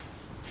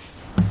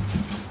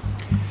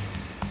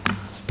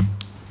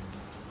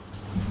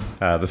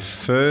The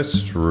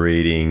first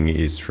reading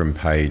is from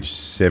page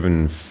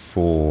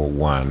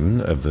 741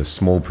 of the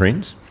small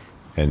print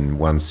and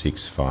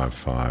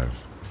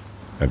 1655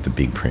 of the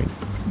big print.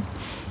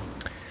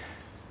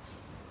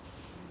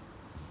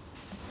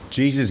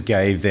 Jesus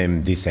gave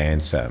them this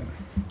answer: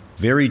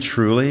 "Very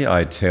truly,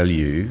 I tell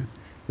you,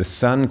 the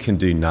Son can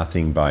do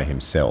nothing by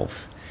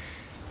himself.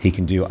 He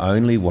can do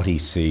only what he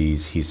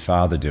sees his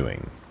Father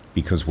doing,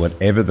 because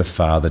whatever the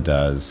Father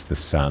does, the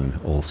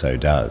Son also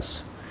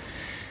does.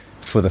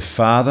 For the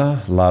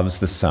Father loves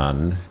the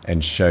Son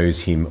and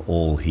shows him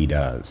all he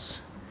does.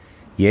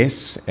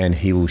 Yes, and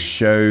he will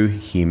show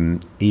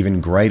him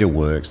even greater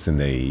works than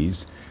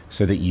these,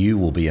 so that you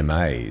will be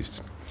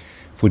amazed.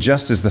 For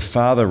just as the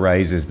Father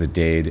raises the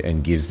dead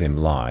and gives them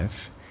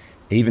life,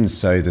 even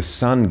so the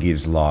Son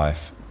gives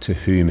life to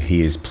whom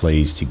he is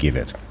pleased to give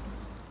it.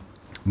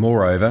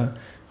 Moreover,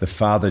 the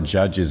Father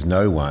judges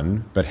no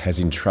one, but has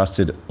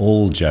entrusted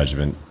all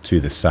judgment to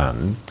the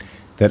Son,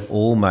 that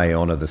all may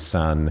honour the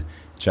Son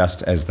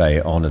just as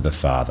they honour the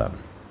Father.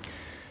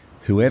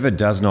 Whoever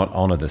does not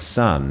honour the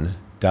Son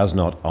does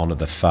not honour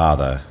the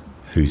Father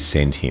who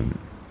sent him.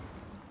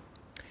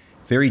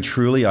 Very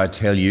truly I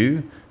tell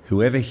you,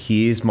 whoever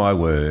hears my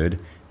word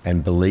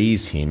and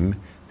believes him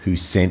who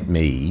sent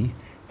me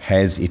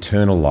has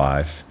eternal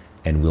life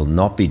and will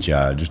not be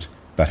judged,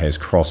 but has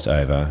crossed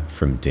over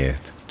from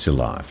death to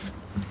life."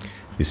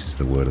 This is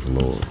the word of the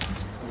Lord.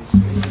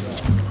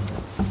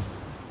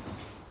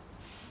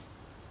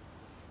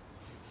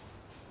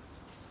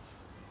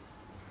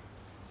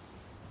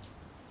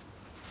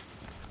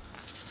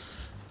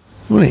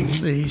 Morning.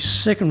 The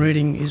second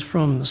reading is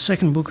from the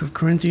second book of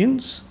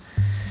Corinthians,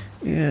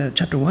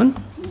 chapter 1.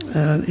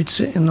 It's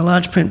in the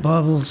large print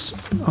Bibles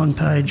on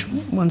page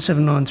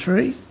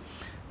 1793,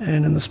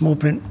 and in the small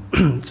print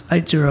it's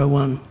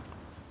 801.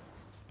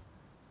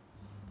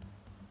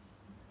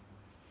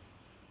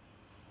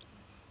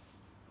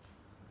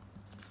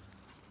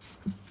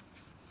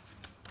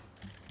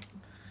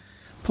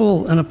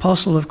 Paul, an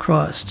apostle of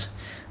Christ,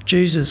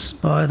 Jesus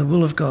by the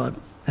will of God,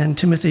 and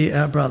Timothy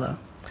our brother,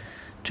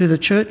 to the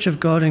church of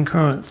God in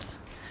Corinth,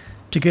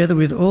 together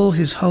with all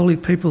his holy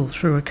people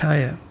through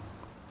Achaia.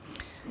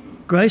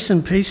 Grace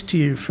and peace to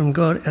you from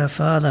God our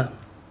Father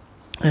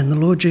and the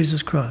Lord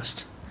Jesus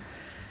Christ.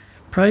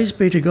 Praise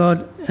be to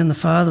God and the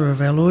Father of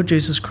our Lord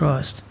Jesus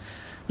Christ,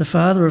 the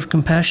Father of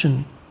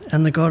compassion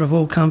and the God of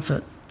all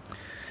comfort,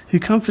 who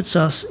comforts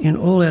us in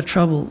all our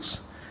troubles,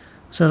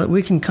 so that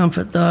we can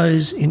comfort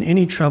those in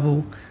any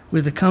trouble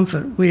with the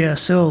comfort we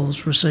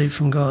ourselves receive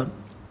from God.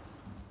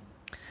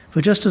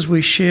 For just as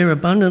we share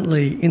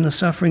abundantly in the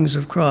sufferings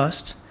of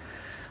Christ,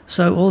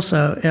 so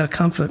also our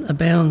comfort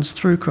abounds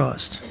through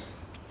Christ.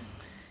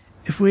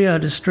 If we are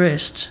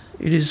distressed,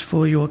 it is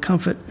for your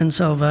comfort and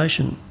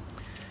salvation.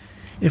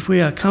 If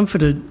we are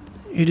comforted,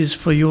 it is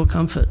for your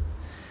comfort,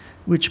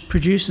 which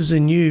produces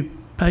in you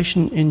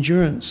patient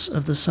endurance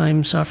of the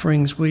same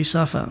sufferings we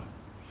suffer.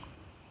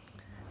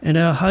 And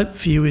our hope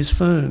for you is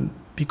firm,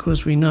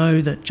 because we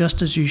know that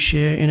just as you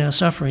share in our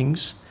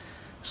sufferings,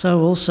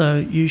 so also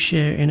you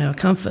share in our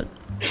comfort.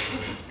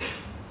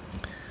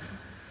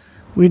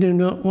 We do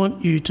not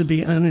want you to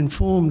be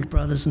uninformed,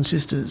 brothers and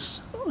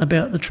sisters,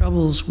 about the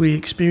troubles we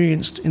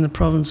experienced in the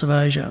province of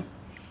Asia.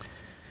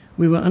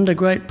 We were under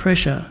great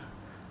pressure,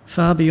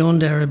 far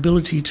beyond our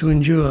ability to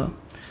endure,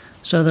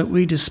 so that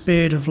we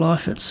despaired of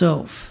life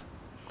itself.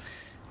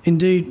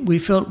 Indeed, we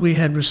felt we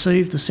had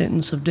received the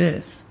sentence of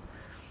death.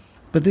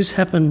 But this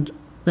happened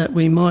that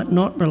we might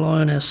not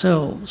rely on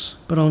ourselves,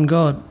 but on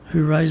God,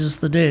 who raises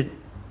the dead.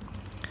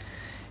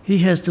 He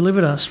has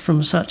delivered us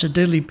from such a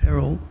deadly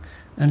peril,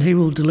 and he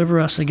will deliver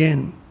us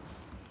again.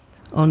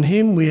 On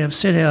him we have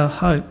set our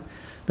hope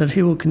that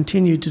he will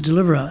continue to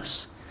deliver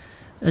us,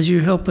 as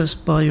you help us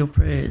by your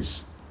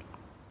prayers.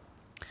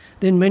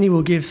 Then many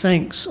will give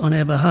thanks on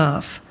our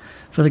behalf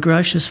for the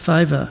gracious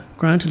favour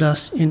granted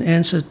us in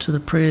answer to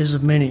the prayers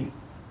of many.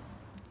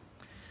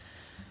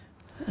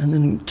 And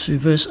then to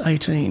verse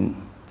 18.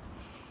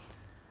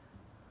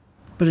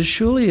 But as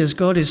surely as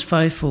God is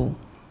faithful,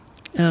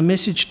 our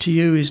message to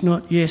you is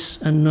not yes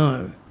and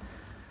no.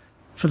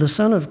 For the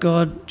Son of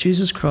God,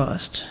 Jesus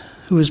Christ,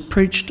 who was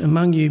preached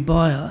among you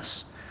by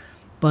us,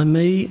 by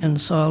me and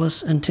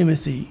Silas and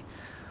Timothy,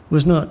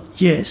 was not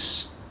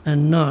yes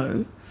and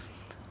no,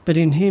 but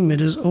in him it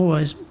has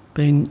always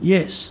been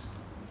yes.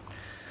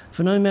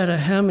 For no matter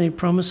how many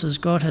promises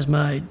God has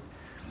made,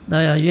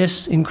 they are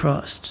yes in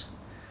Christ.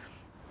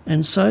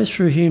 And so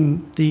through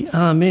him the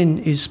Amen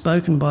is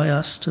spoken by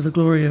us to the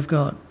glory of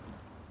God.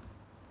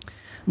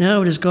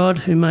 Now it is God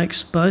who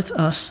makes both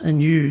us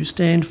and you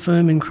stand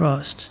firm in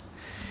Christ.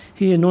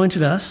 He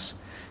anointed us,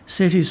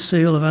 set his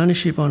seal of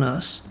ownership on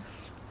us,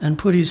 and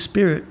put his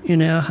Spirit in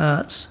our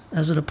hearts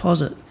as a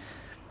deposit,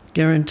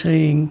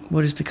 guaranteeing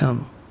what is to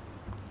come.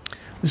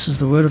 This is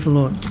the word of the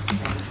Lord.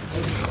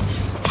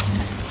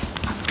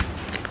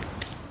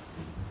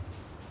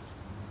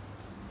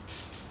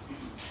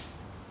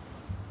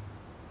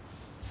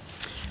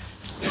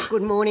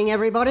 Good morning,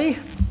 everybody.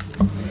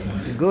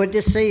 Good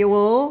to see you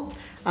all.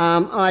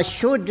 I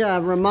should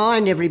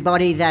remind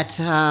everybody that,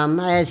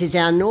 as is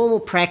our normal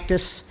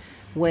practice,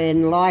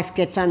 when life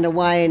gets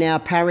underway in our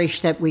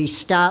parish, that we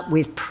start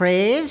with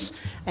prayers.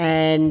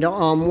 And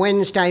on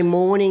Wednesday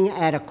morning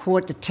at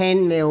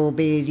 9:45 there will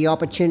be the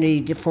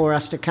opportunity for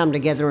us to come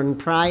together and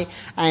pray.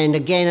 And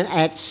again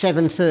at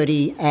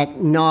 7:30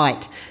 at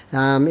night.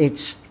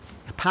 It's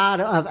part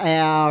of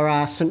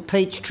our St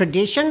Pete's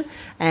tradition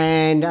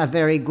and a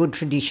very good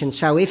tradition.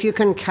 So if you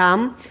can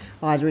come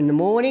either in the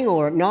morning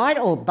or at night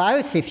or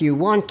both if you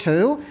want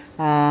to,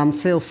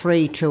 feel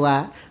free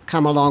to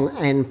come along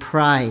and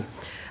pray.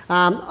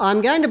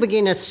 I'm going to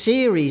begin a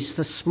series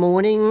this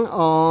morning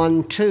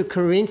on 2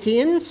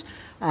 Corinthians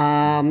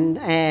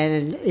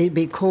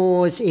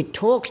because it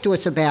talks to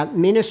us about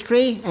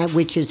ministry,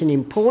 which is an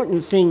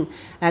important thing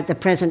at the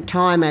present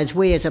time as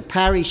we as a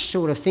parish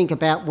sort of think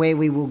about where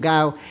we will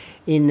go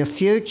in the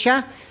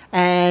future.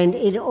 And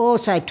it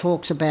also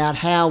talks about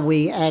how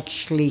we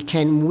actually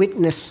can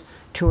witness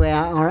to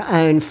our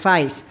own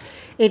faith.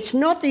 It's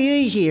not the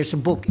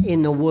easiest book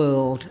in the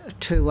world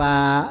to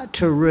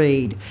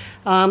read.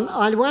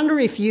 I wonder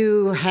if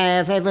you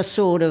have ever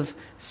sort of,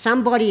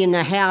 somebody in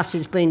the house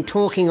has been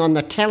talking on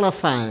the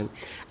telephone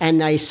and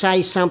they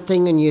say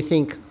something and you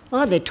think,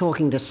 oh, they're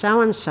talking to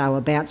so-and-so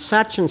about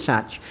such and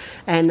such.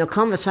 And the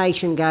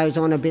conversation goes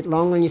on a bit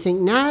longer and you think,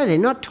 no, they're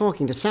not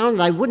talking to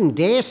so-and-so. They wouldn't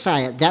dare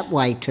say it that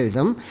way to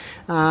them.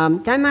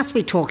 They must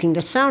be talking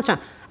to so-and-so.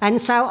 And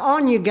so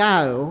on you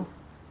go,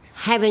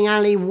 having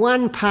only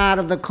one part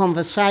of the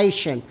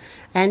conversation.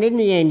 And in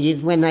the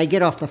end, when they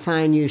get off the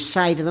phone, you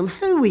say to them,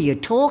 who were you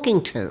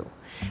talking to?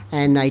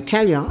 And they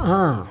tell you,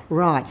 oh,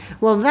 right.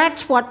 Well,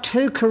 that's what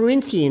 2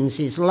 Corinthians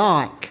is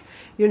like.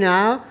 You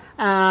know,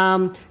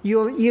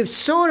 you're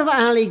sort of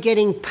only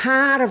getting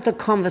part of the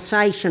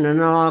conversation,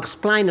 and I'll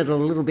explain it a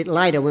little bit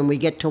later when we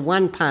get to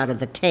one part of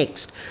the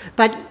text.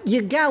 But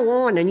you go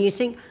on and you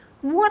think,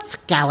 what's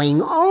going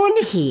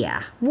on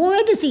here?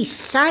 Why does he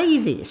say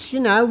this? You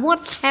know,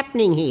 what's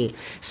happening here?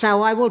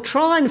 So I will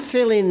try and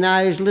fill in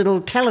those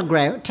little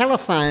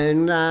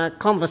telephone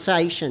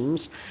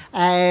conversations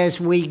as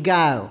we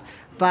go.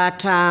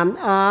 But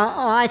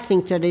I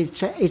think that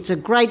it's a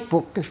great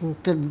book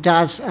that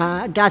does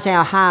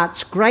our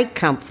hearts great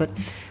comfort,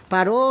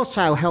 but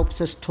also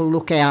helps us to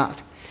look out.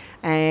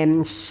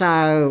 And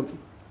so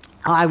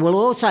I will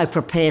also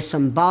prepare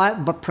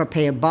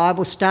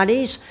Bible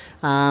studies.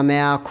 Our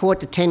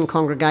 9:45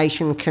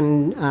 congregation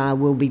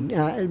will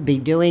be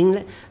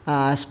doing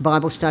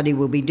Bible study.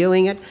 Will be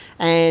doing it,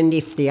 and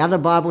if the other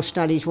Bible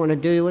studies want to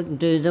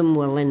do them,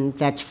 well then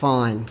that's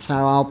fine. So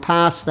I'll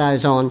pass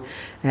those on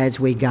as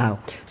we go.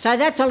 So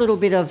that's a little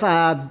bit of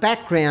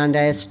background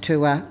as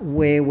to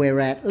where we're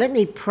at. Let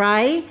me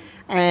pray,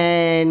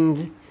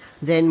 and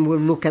then we'll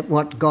look at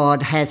what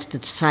God has to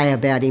say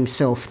about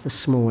Himself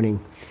this morning.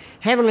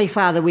 Heavenly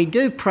Father, we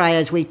do pray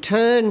as we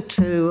turn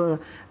to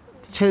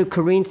 2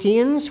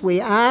 Corinthians, we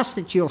ask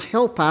that you'll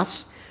help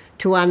us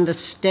to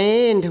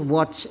understand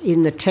what's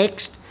in the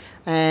text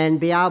and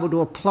be able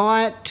to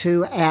apply it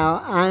to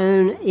our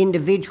own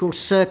individual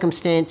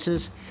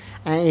circumstances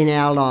in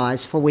our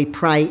lives. For we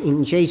pray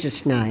in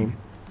Jesus' name.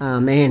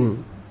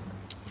 Amen.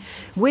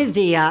 With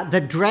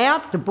the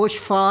drought, the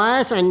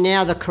bushfires, and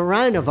now the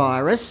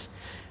coronavirus,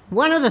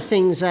 one of the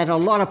things that a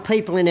lot of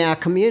people in our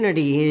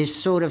community is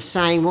sort of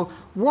saying, well,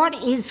 what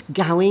is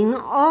going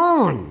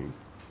on?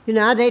 You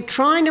know, they're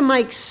trying to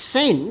make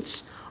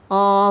sense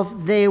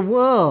of their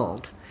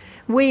world.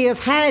 We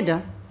have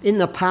had, in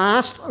the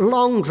past,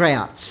 long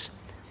droughts.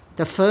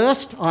 The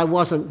first, I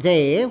wasn't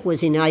there,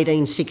 was in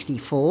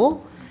 1864.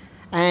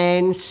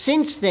 And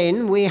since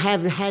then, we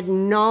have had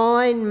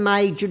 9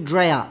 major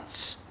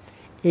droughts.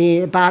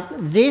 But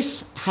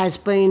this has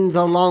been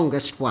the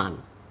longest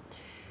one.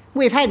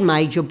 We've had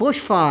major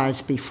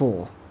bushfires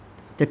before.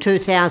 The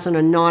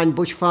 2009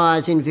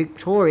 bushfires in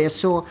Victoria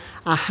saw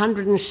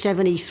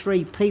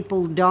 173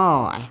 people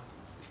die.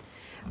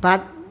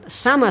 But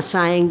some are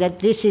saying that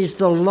this is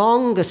the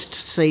longest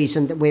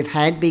season that we've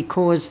had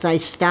because they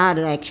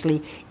started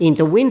actually in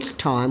the winter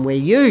time, where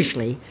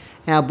usually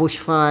our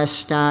bushfires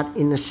start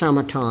in the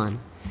summertime.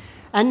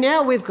 And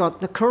now we've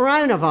got the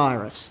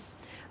coronavirus.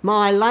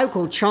 My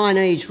local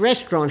Chinese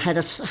restaurant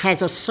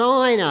has a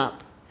sign up.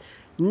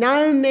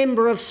 No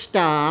member of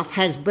staff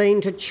has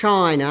been to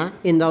China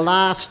in the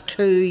last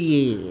 2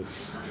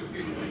 years.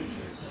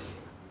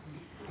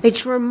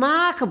 It's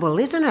remarkable,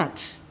 isn't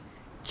it?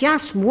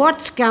 Just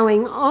what's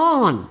going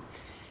on.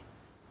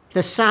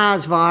 The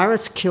SARS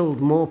virus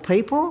killed more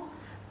people,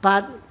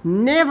 but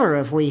never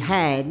have we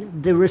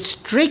had the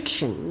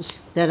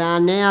restrictions that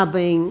are now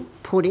being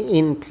put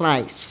in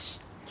place.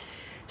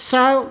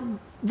 So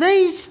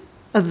these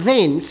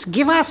events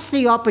give us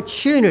the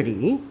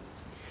opportunity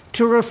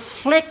to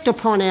reflect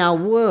upon our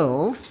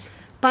world,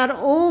 but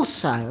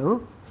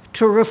also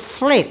to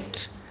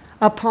reflect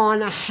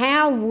upon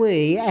how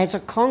we as a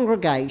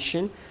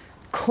congregation,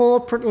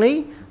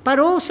 corporately, but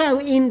also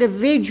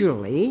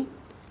individually,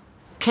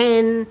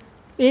 can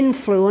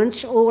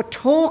influence or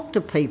talk to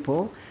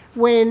people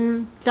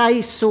when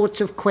these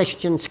sorts of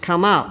questions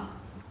come up.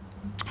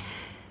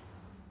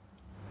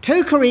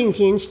 2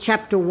 Corinthians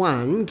chapter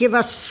 1 give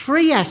us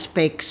three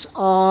aspects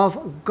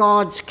of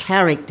God's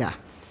character.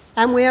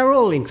 And we are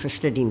all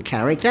interested in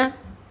character.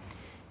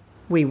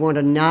 We want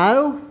to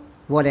know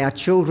what our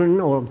children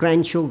or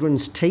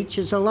grandchildren's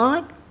teachers are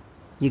like.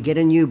 You get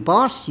a new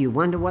boss, you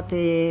wonder what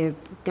they're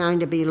going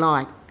to be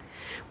like.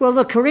 Well,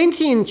 the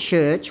Corinthian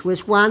church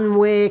was one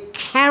where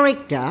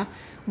character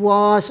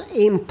was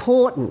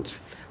important.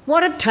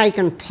 What had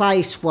taken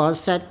place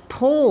was that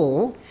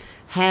Paul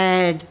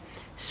had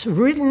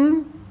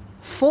written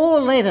 4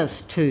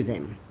 letters to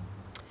them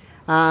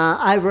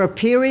over a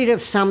period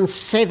of some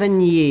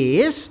 7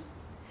 years,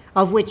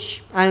 of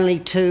which only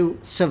 2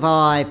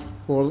 survive,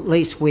 or at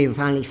least we've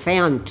only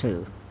found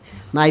 2.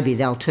 Maybe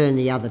they'll turn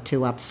the other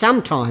 2 up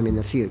sometime in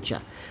the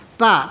future.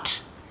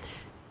 But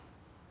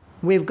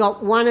we've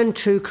got 1 and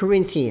 2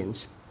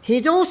 Corinthians.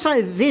 He'd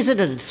also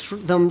visited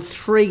them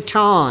 3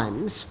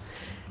 times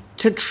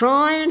to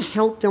try and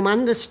help them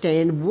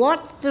understand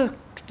what the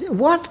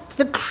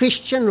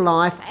Christian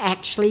life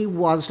actually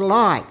was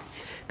like.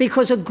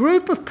 Because a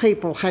group of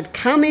people had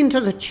come into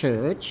the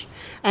church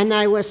and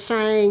they were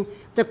saying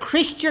the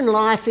Christian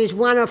life is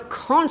one of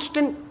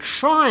constant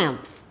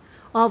triumph,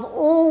 of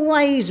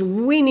always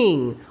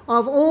winning,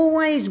 of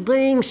always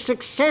being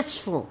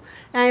successful,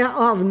 and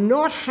of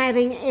not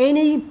having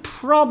any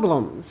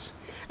problems.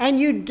 And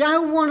you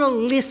don't want to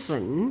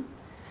listen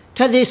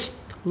to this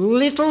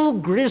little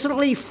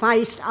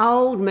grizzly-faced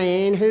old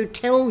man who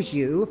tells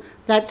you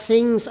that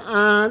things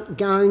aren't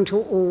going to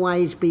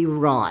always be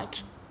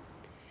right.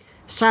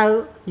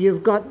 So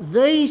you've got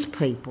these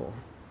people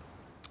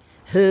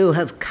who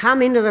have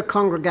come into the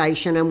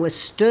congregation and were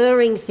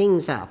stirring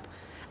things up.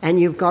 And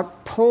you've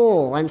got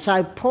Paul. And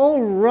so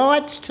Paul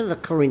writes to the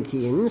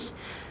Corinthians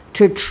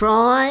to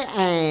try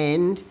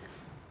and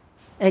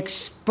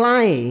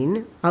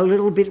explain a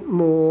little bit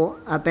more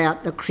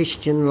about the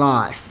Christian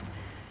life.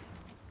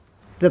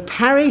 The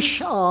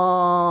parish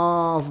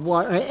of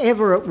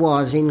whatever it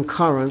was in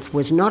Corinth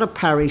was not a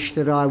parish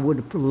that I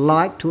would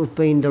like to have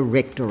been the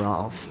rector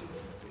of.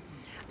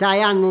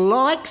 They,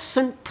 unlike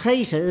St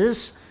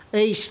Peter's,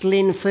 East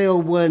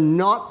Linfield, were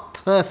not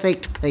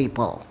perfect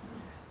people.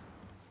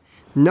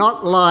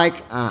 Not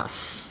like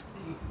us.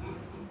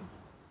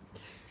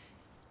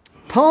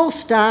 Paul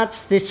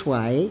starts this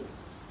way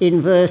in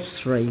verse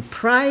 3.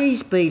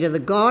 Praise be to the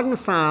God and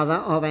Father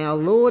of our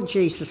Lord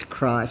Jesus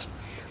Christ,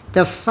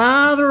 the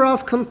Father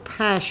of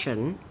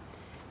compassion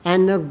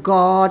and the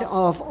God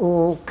of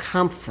all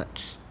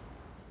comfort.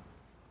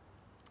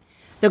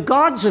 The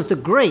gods of the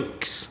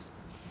Greeks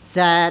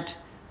that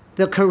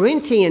the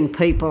Corinthian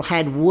people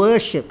had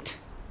worshipped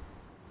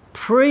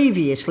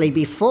previously,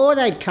 before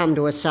they'd come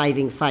to a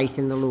saving faith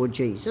in the Lord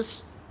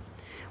Jesus,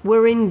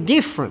 were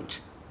indifferent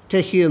to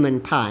human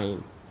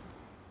pain.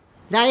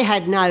 They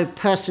had no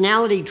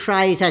personality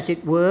traits, as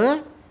it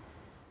were,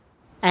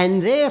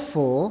 and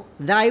therefore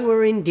they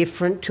were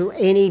indifferent to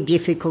any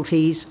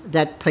difficulties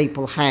that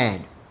people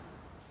had.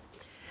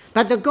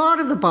 But the God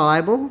of the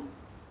Bible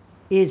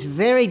is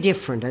very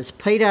different, as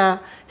Peter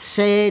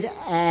said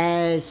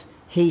as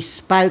he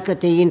spoke at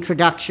the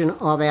introduction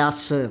of our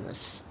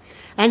service.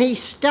 And he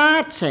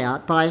starts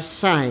out by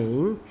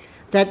saying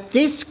that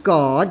this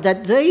God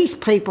that these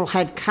people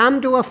had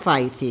come to a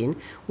faith in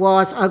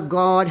was a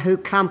God who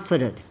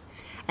comforted.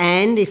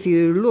 And if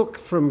you look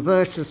from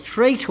verses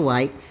 3 to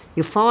 8,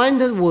 you find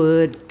the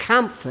word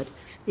comfort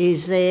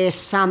is there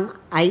some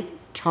 8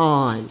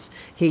 times.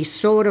 He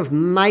sort of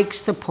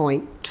makes the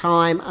point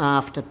time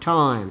after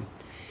time.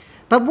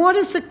 But what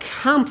is the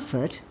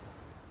comfort,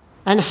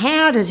 and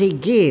how does he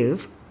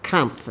give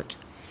comfort?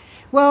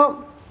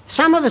 Well,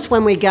 some of us,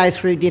 when we go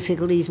through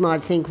difficulties,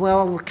 might think,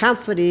 well,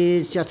 comfort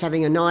is just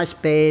having a nice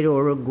bed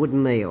or a good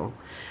meal.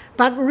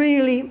 But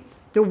really,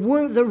 the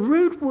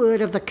root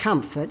word of the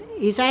comfort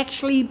is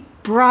actually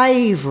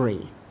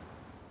bravery.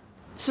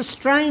 It's a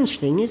strange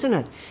thing, isn't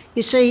it?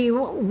 You see,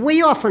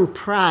 we often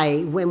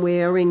pray when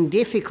we are in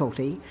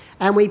difficulty,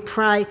 and we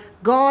pray,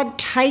 God,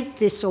 take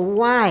this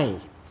away,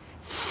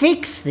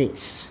 fix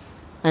this.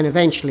 And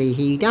eventually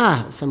he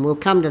does, and we'll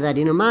come to that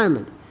in a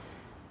moment.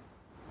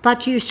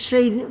 But you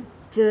see,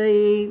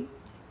 the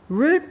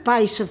root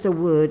base of the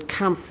word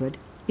comfort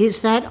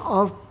is that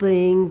of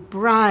being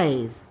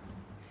brave.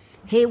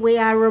 Here we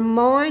are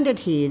reminded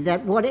here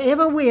that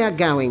whatever we are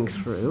going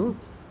through,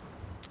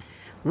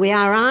 we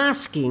are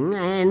asking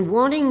and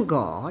wanting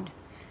God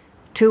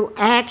to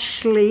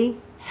actually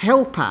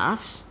help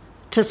us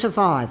to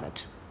survive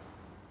it,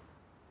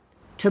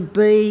 to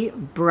be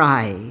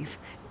brave.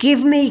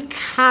 Give me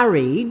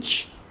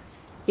courage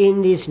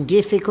in this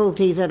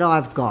difficulty that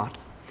I've got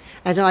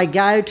as I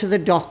go to the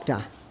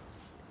doctor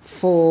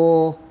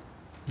for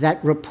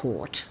that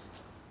report,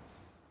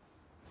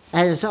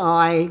 as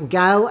I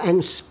go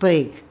and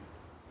speak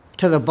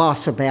to the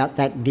boss about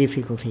that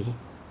difficulty,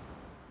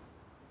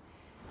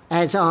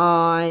 as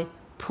I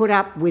put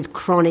up with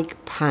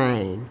chronic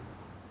pain.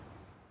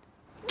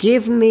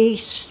 Give me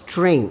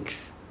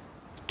strength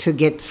to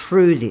get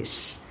through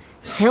this.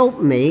 Help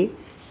me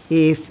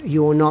if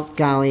you're not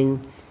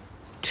going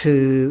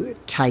to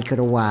take it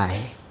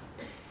away.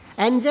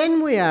 And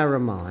then we are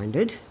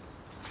reminded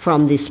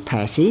from this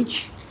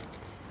passage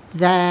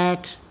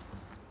that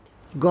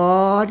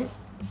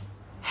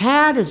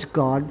how does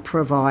God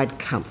provide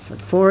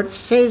comfort? For it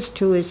says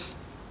to us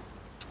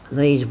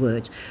these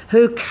words,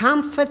 who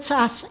comforts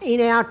us in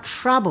our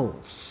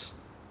troubles,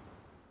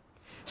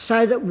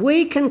 so that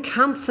we can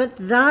comfort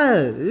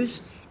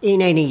those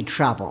in any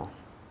trouble.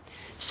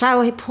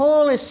 So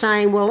Paul is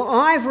saying, well,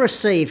 I've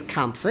received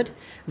comfort,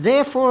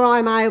 therefore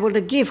I'm able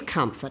to give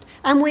comfort.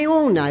 And we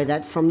all know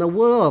that from the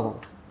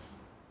world.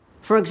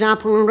 For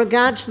example, in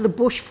regards to the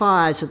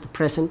bushfires at the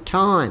present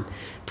time,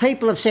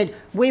 people have said,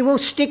 we will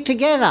stick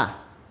together.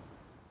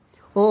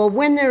 Or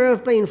when there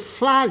have been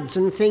floods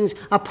and things,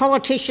 a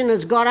politician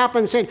has got up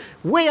and said,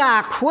 we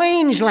are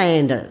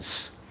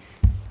Queenslanders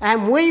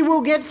and we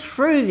will get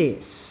through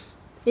this.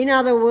 In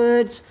other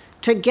words,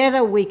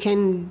 together we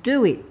can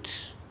do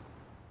it.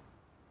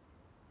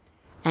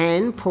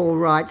 And Paul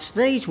writes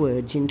these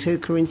words in 2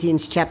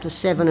 Corinthians chapter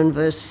 7 and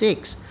verse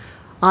 6.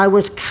 I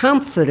was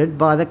comforted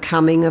by the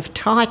coming of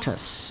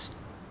Titus.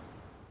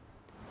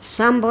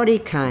 Somebody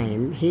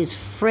came, his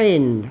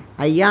friend,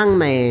 a young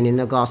man in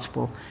the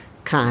gospel,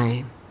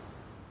 came.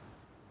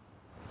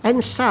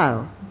 And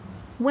so,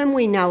 when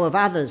we know of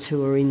others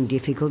who are in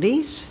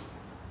difficulties,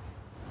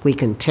 we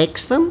can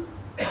text them,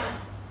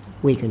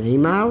 we can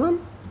email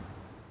them,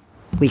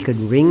 we could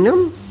ring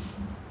them,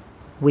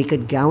 we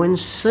could go and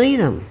see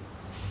them.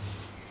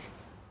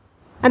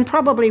 And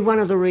probably one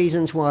of the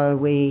reasons why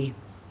we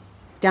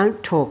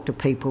don't talk to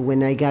people when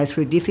they go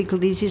through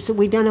difficulties is that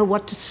we don't know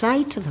what to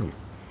say to them.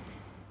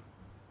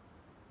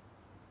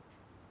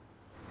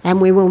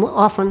 And we will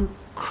often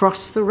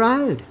cross the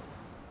road.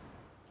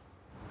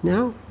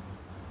 No?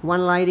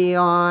 One lady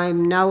I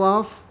know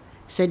of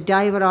said,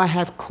 David, I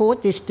have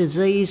caught this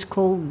disease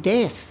called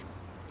death.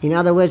 In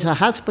other words, her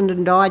husband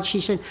had died. She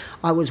said,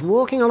 I was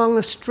walking along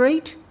the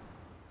street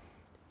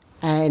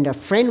and a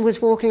friend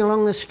was walking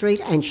along the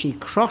street and she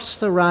crossed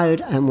the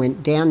road and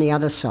went down the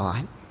other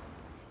side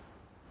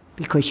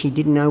because she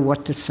didn't know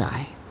what to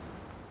say.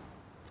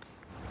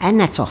 And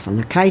that's often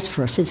the case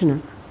for us, isn't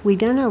it? We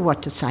don't know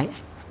what to say.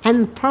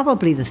 And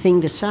probably the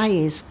thing to say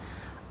is,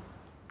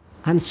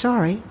 I'm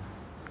sorry,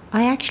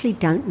 I actually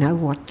don't know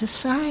what to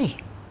say.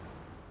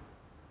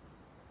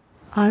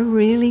 I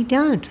really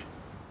don't.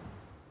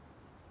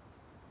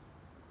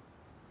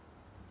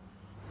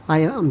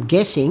 I'm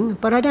guessing,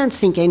 but I don't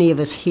think any of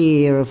us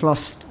here have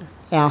lost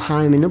our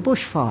home in the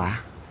bushfire.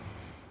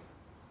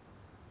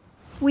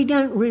 We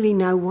don't really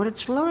know what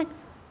it's like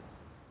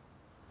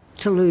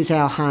to lose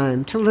our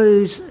home, to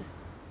lose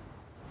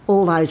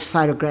all those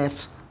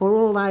photographs or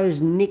all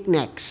those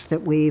knickknacks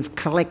that we've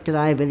collected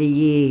over the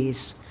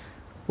years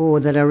or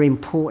that are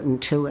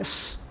important to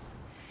us.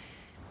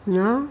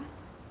 No?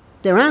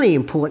 They're only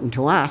important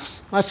to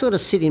us. I sort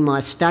of sit in my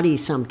study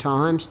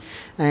sometimes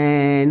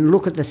and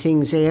look at the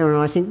things there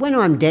and I think, when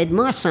I'm dead,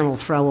 my son will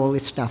throw all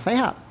this stuff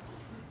out.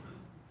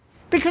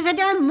 Because they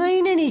don't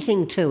mean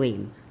anything to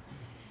him.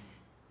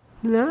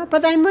 No,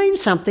 but they mean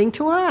something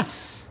to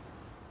us.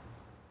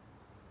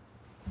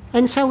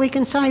 And so we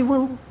can say,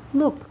 well,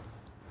 look,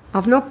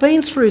 I've not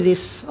been through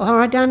this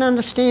or I don't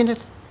understand it,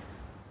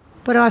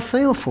 but I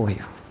feel for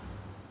you.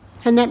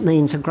 And that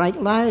means a great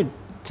load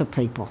to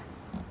people.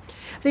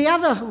 The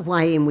other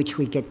way in which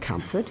we get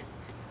comfort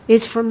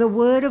is from the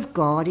Word of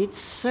God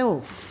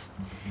itself.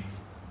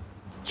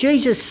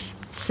 Jesus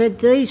said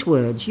these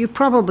words. You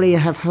probably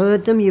have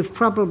heard them, you've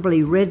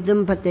probably read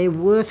them, but they're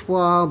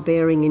worthwhile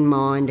bearing in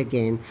mind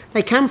again.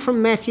 They come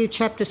from Matthew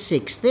chapter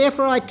 6.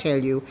 Therefore I tell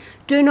you,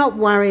 do not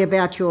worry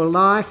about your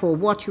life or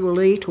what you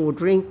will eat or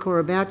drink or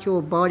about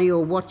your body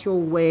or what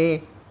you'll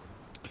wear.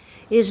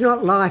 Is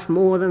not life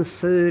more than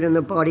food and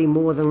the body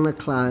more than the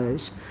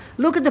clothes?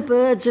 Look at the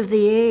birds of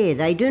the air.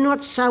 They do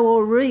not sow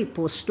or reap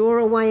or store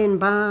away in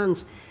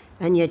barns,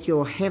 and yet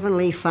your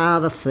heavenly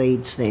Father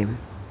feeds them.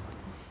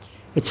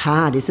 It's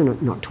hard, isn't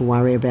it, not to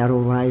worry about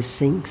all those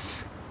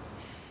things?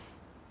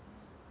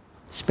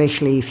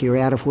 Especially if you're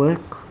out of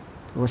work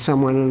or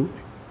someone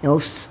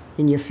else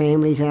in your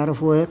family's out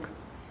of work.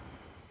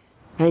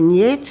 And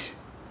yet,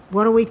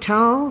 what are we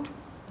told?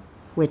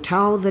 We're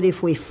told that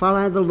if we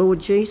follow the Lord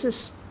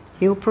Jesus,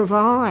 He'll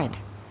provide.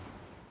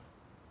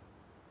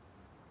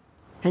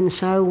 And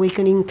so we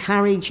can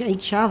encourage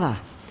each other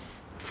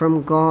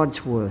from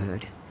God's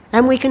word.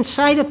 And we can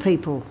say to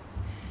people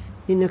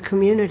in the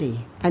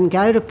community and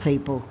go to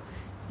people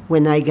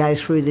when they go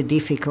through the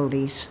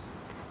difficulties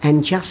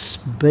and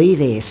just be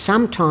there.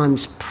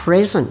 Sometimes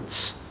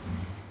presence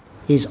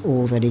is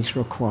all that is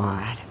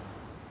required.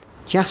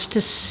 Just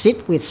to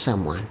sit with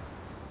someone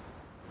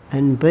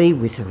and be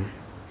with them.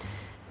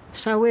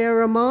 So we're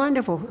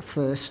reminded,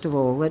 first of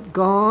all, that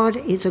God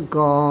is a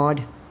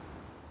God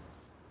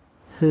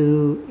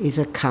who is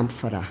a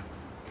comforter.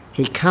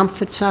 He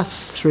comforts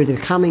us through the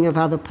coming of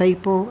other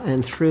people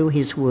and through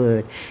His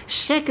word.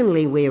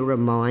 Secondly, we're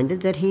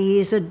reminded that He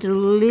is a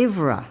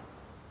deliverer.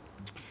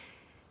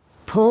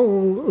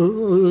 Paul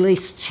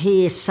lists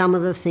here some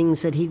of the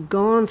things that he'd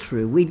gone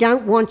through. We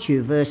don't want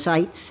you, verse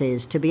 8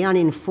 says, to be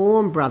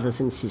uninformed, brothers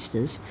and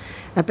sisters,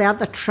 about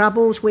the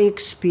troubles we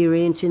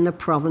experience in the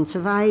province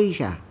of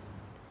Asia.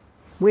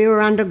 We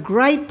were under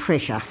great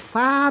pressure,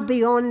 far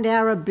beyond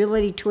our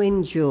ability to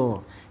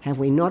endure. Have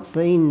we not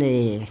been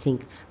there?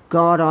 Think,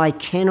 God, I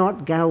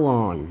cannot go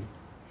on.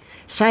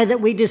 So that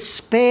we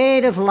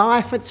despaired of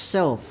life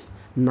itself.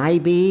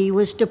 Maybe he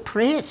was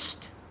depressed.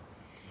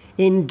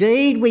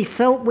 Indeed, we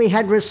felt we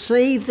had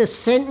received the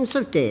sentence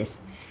of death,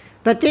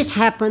 but this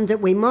happened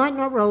that we might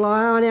not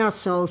rely on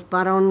ourselves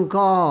but on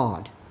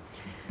God.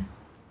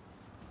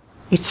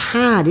 It's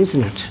hard,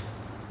 isn't it?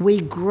 We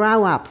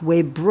grow up,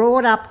 we're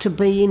brought up to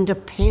be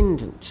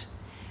independent.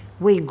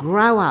 We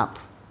grow up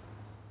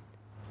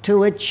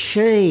to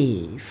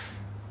achieve,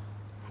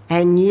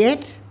 and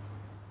yet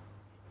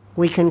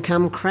we can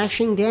come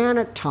crashing down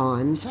at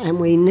times, and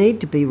we need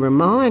to be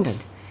reminded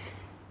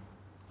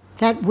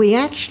that we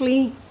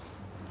actually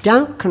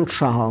don't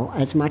control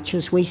as much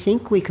as we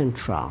think we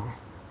control.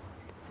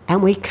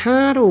 And we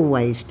can't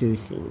always do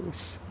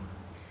things.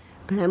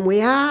 And we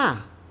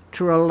are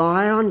to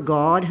rely on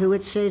God, who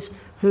it says,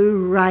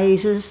 who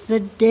raises the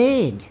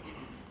dead.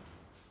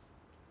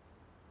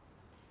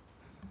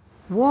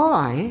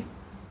 Why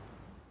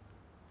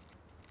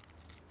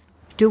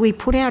do we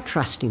put our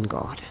trust in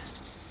God?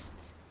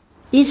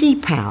 Is he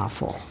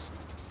powerful?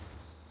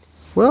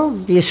 Well,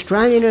 the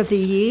Australian of the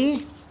Year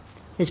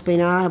has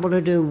been able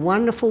to do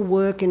wonderful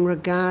work in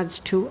regards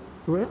to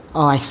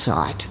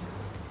eyesight.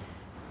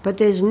 But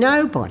there's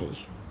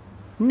nobody,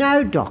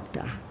 no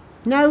doctor,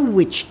 no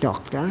witch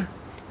doctor,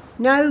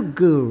 no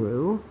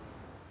guru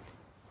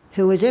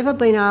who has ever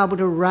been able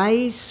to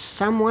raise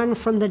someone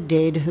from the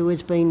dead who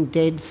has been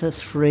dead for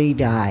 3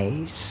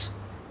 days.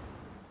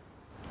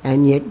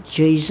 And yet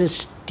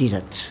Jesus did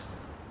it.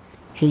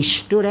 He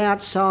stood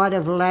outside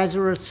of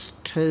Lazarus'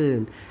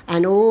 tomb,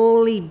 and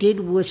all he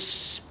did was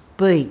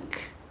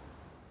speak.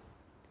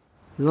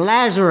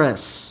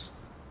 Lazarus,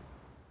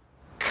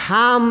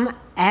 come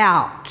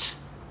out.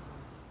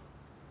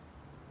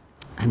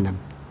 And the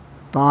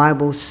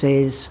Bible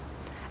says,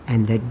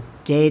 and the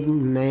dead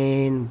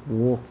man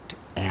walked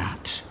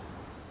out.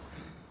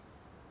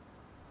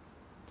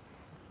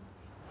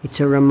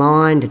 It's a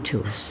reminder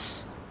to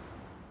us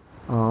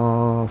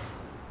of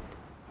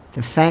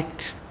the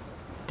fact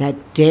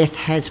that death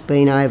has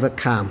been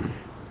overcome.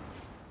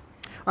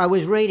 I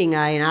was reading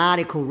an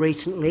article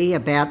recently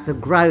about the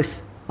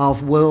growth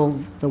of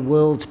the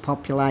world's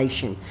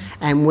population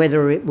and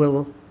whether it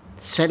will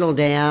settle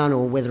down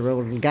or whether it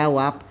will go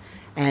up.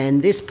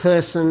 And this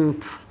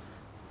person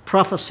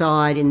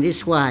prophesied in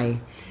this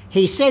way.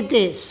 He said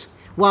this: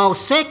 while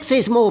sex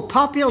is more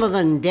popular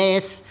than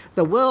death,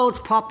 the world's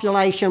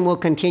population will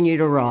continue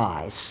to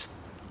rise.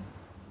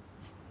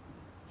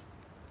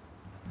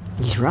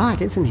 He's right,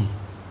 isn't he?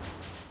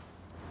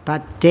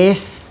 But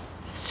death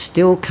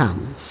still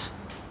comes.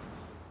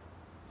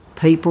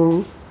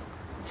 People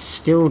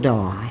still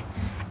die.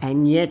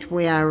 And yet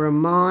we are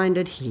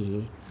reminded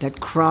here that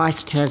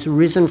Christ has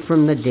risen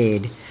from the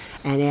dead,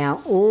 and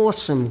our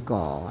awesome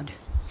God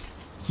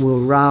will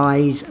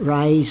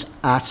raise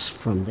us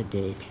from the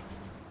dead.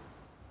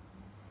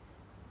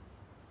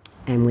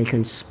 And we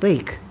can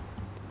speak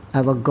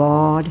of a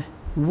God.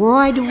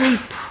 Why do we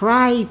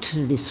pray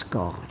to this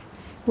God?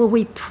 Well,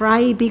 we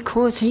pray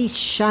because he's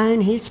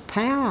shown his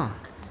power.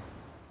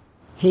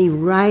 He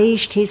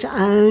raised his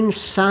own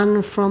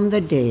Son from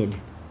the dead.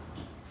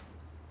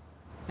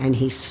 And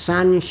his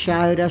Son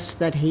showed us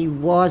that he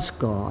was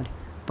God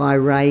by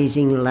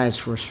raising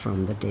Lazarus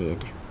from the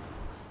dead.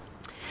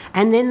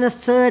 And then the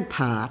third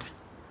part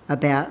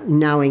about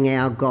knowing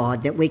our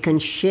God that we can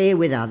share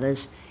with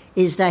others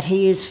is that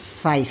he is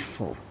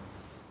faithful.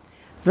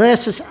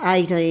 Verses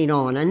 18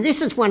 on, and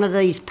this is one of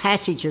these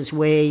passages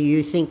where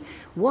you think,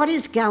 what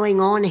is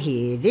going on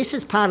here? This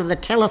is part of the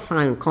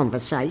telephone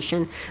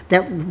conversation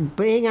that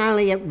being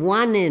only at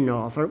one end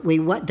of it, we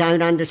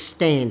don't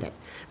understand it.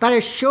 But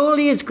as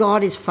surely as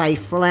God is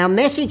faithful, our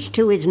message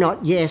to you is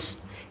not yes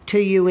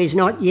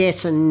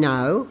and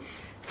no.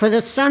 For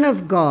the Son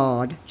of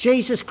God,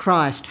 Jesus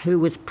Christ, who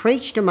was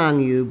preached among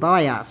you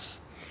by us,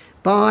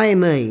 by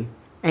me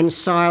and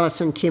Silas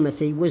and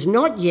Timothy, was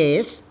not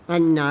yes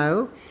and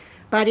no,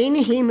 but in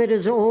him it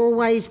has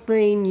always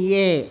been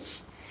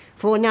yes.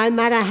 For no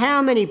matter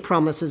how many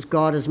promises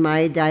God has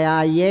made, they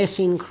are yes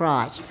in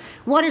Christ.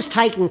 What is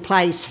taking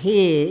place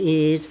here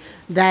is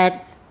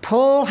that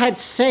Paul had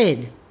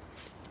said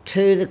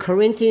to the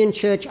Corinthian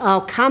church,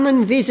 I'll come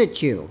and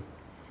visit you.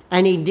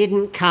 And he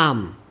didn't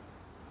come.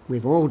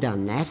 We've all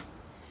done that.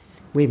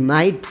 We've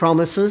made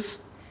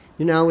promises.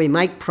 You know, we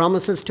make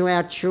promises to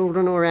our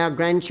children or our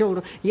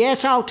grandchildren.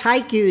 Yes, I'll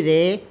take you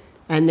there.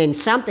 And then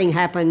something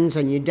happens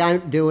and you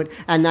don't do it.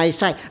 And they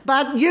say,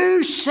 but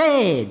you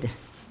said.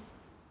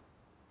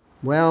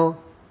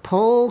 Well,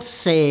 Paul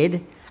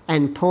said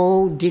and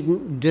Paul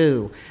didn't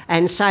do.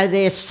 And so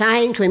they're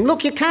saying to him,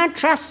 look, you can't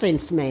trust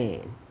this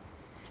man.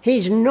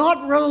 He's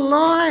not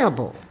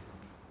reliable.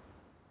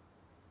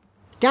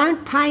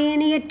 Don't pay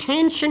any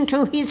attention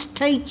to his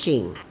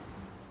teaching.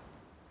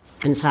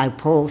 And so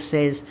Paul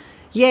says,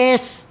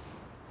 yes,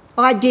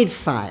 I did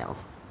fail.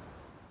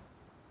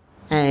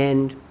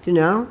 And,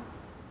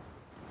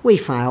 we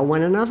fail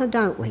one another,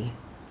 don't we?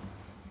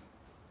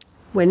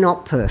 We're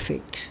not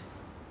perfect.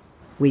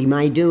 We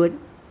may do it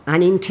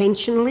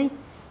unintentionally.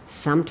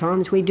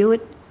 Sometimes we do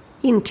it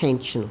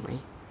intentionally.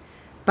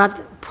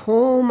 But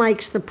Paul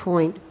makes the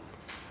point,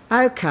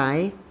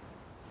 okay,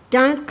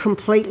 don't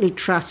completely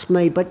trust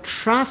me, but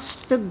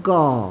trust the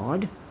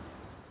God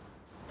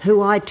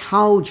who I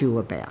told you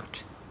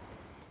about.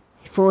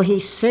 For he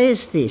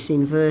says this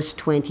in verse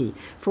 20,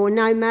 for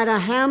no matter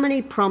how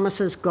many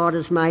promises God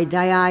has made,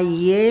 they are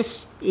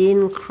yes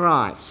in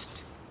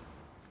Christ.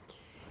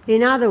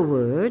 In other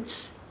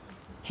words,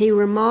 he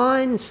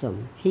reminds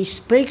them, he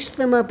speaks to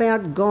them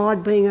about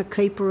God being a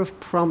keeper of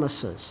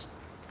promises.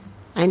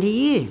 And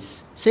he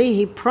is. See,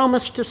 he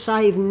promised to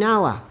save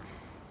Noah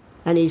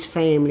and his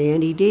family,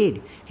 and he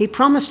did. He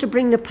promised to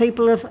bring the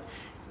people of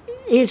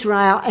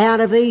Israel out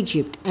of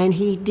Egypt, and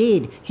he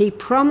did. He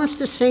promised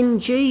to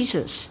send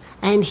Jesus,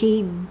 and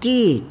he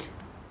did.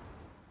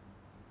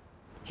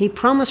 He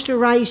promised to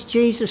raise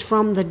Jesus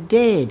from the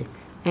dead,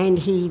 and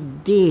he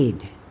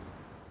did.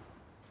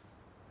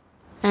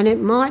 And it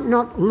might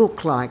not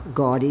look like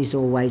God is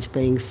always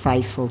being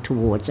faithful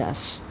towards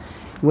us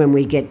when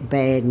we get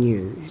bad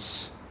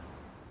news.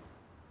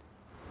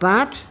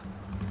 But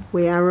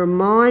we are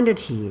reminded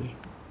here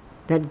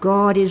that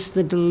God is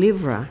the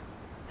deliverer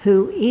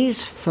who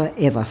is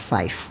forever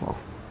faithful.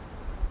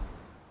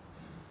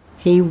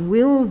 He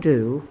will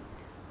do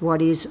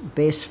what is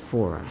best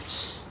for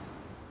us.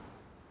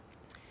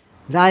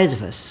 Those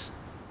of us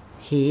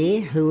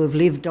here who have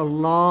lived a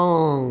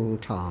long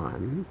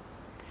time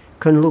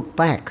can look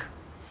back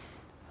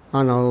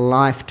on a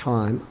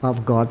lifetime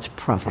of God's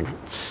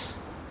providence.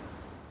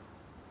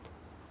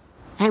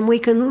 And we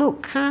can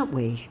look, can't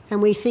we? And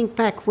we think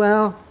back,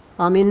 well,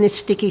 I'm in this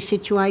sticky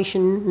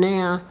situation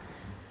now,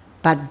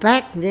 but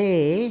back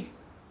there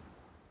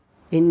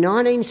in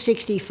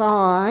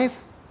 1965,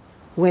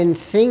 when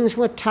things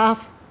were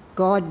tough,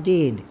 God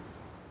did.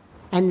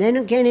 And then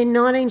again in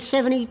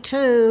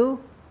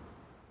 1972,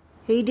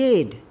 he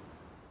did.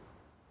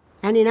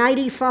 And in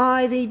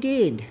 85, he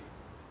did.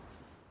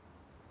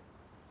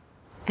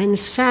 And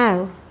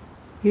so,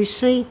 you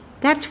see,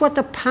 that's what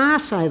the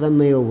Passover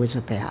meal was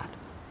about.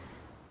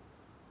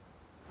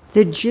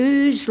 The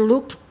Jews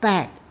looked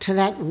back to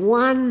that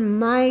one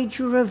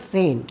major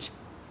event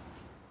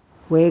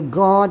where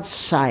God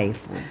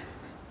saved them,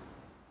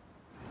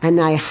 and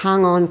they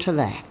hung on to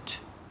that.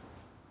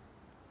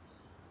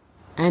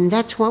 And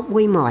that's what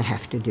we might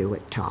have to do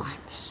at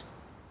times.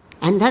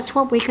 And that's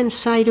what we can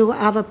say to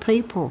other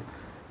people.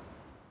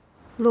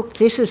 Look,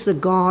 this is the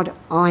God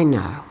I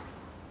know.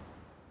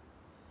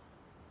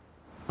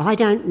 I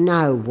don't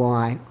know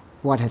why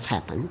what has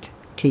happened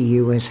to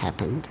you has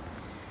happened.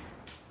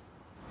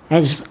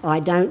 As I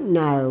don't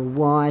know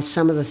why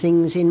some of the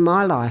things in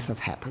my life have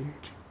happened.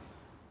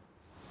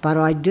 But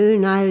I do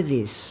know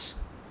this,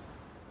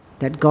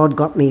 that God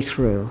got me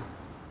through,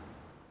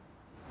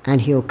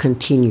 and he'll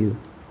continue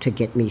to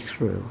get me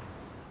through.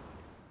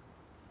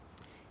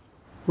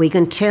 We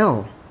can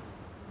tell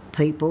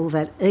people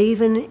that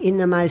even in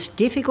the most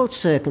difficult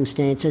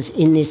circumstances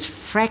in this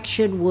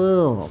fractured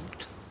world,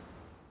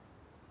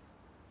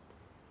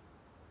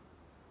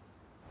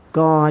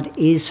 God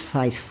is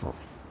faithful.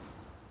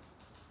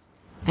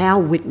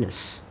 Our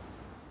witness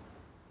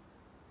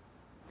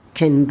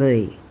can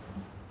be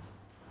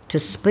to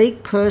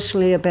speak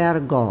personally about a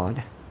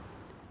God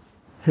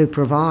who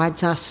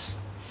provides us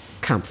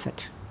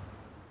comfort,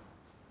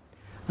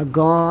 a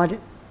God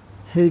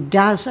who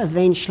does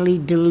eventually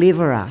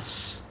deliver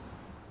us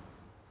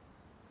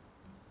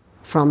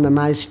from the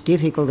most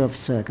difficult of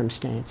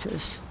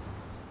circumstances,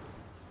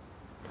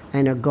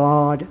 and a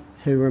God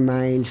who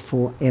remains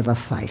forever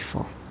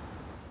faithful.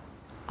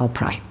 I'll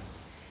pray.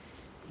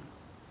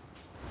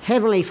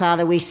 Heavenly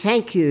Father, we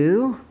thank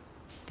you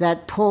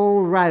that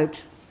Paul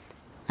wrote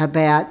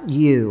about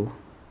you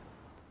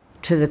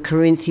to the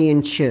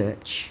Corinthian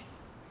church.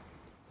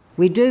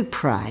 We do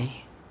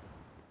pray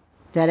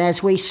that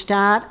as we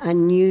start a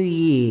new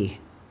year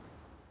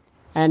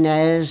and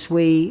as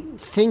we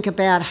think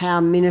about how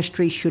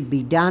ministry should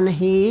be done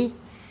here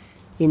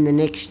in the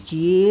next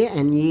year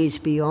and years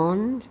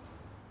beyond,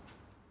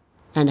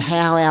 and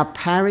how our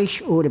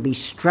parish ought to be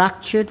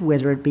structured,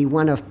 whether it be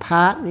one of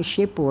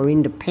partnership or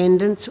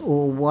independence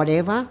or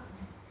whatever,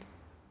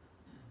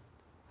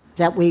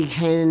 that we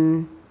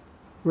can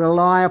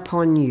rely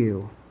upon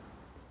you.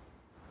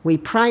 We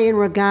pray in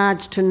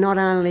regards to not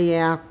only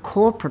our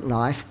corporate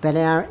life, but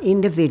our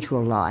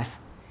individual life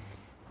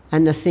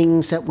and the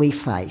things that we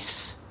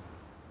face.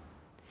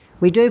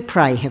 We do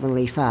pray,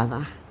 Heavenly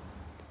Father,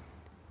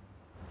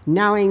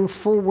 knowing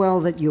full well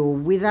that you're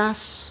with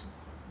us,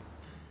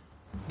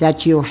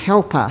 that you'll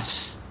help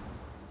us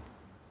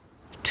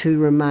to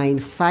remain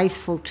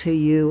faithful to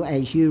you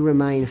as you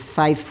remain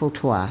faithful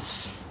to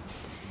us.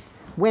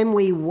 When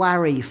we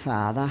worry,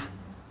 Father,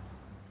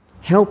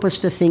 Help us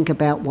to think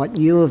about what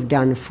you have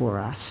done for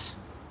us.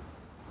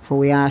 For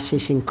we ask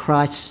this in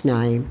Christ's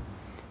name,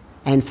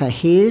 and for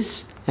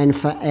his and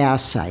for our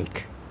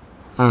sake.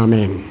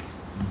 Amen.